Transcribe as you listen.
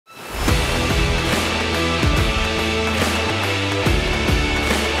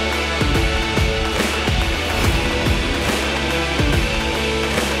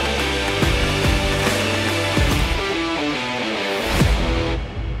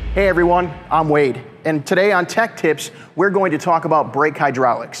Hey everyone, I'm Wade, and today on Tech Tips, we're going to talk about brake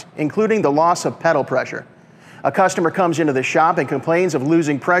hydraulics, including the loss of pedal pressure. A customer comes into the shop and complains of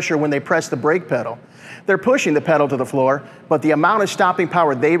losing pressure when they press the brake pedal. They're pushing the pedal to the floor, but the amount of stopping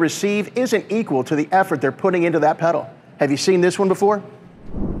power they receive isn't equal to the effort they're putting into that pedal. Have you seen this one before?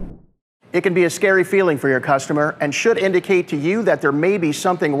 It can be a scary feeling for your customer and should indicate to you that there may be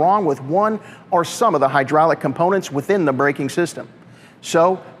something wrong with one or some of the hydraulic components within the braking system.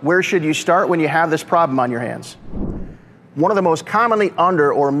 So, where should you start when you have this problem on your hands? One of the most commonly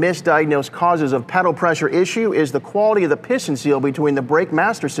under or misdiagnosed causes of pedal pressure issue is the quality of the piston seal between the brake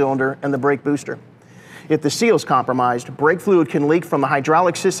master cylinder and the brake booster. If the seal is compromised, brake fluid can leak from the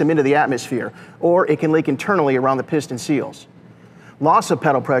hydraulic system into the atmosphere, or it can leak internally around the piston seals. Loss of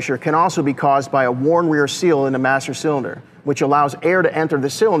pedal pressure can also be caused by a worn rear seal in the master cylinder, which allows air to enter the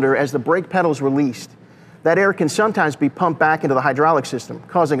cylinder as the brake pedal is released. That air can sometimes be pumped back into the hydraulic system,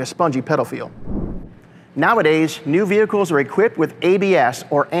 causing a spongy pedal feel. Nowadays, new vehicles are equipped with ABS,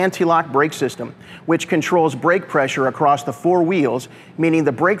 or anti-lock brake system, which controls brake pressure across the four wheels, meaning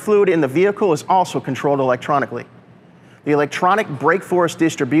the brake fluid in the vehicle is also controlled electronically. The electronic brake force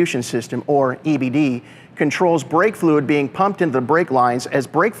distribution system, or EBD, controls brake fluid being pumped into the brake lines as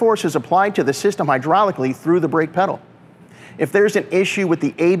brake force is applied to the system hydraulically through the brake pedal. If there's an issue with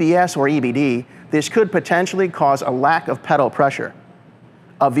the ABS or EBD, this could potentially cause a lack of pedal pressure.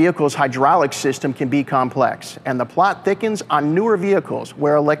 A vehicle's hydraulic system can be complex, and the plot thickens on newer vehicles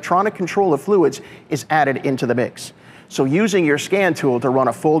where electronic control of fluids is added into the mix. So using your scan tool to run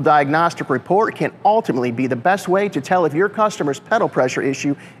a full diagnostic report can ultimately be the best way to tell if your customer's pedal pressure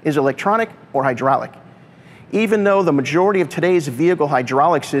issue is electronic or hydraulic. Even though the majority of today's vehicle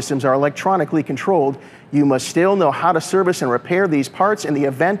hydraulic systems are electronically controlled, you must still know how to service and repair these parts in the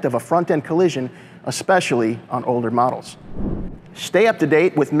event of a front-end collision, especially on older models. Stay up to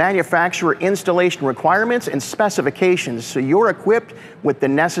date with manufacturer installation requirements and specifications so you're equipped with the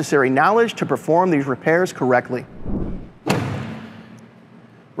necessary knowledge to perform these repairs correctly.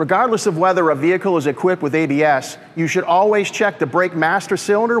 Regardless of whether a vehicle is equipped with ABS, you should always check the brake master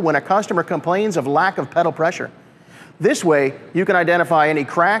cylinder when a customer complains of lack of pedal pressure. This way, you can identify any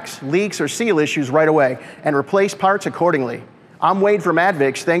cracks, leaks, or seal issues right away and replace parts accordingly. I'm Wade from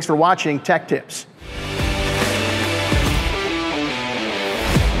ADVICS. Thanks for watching Tech Tips.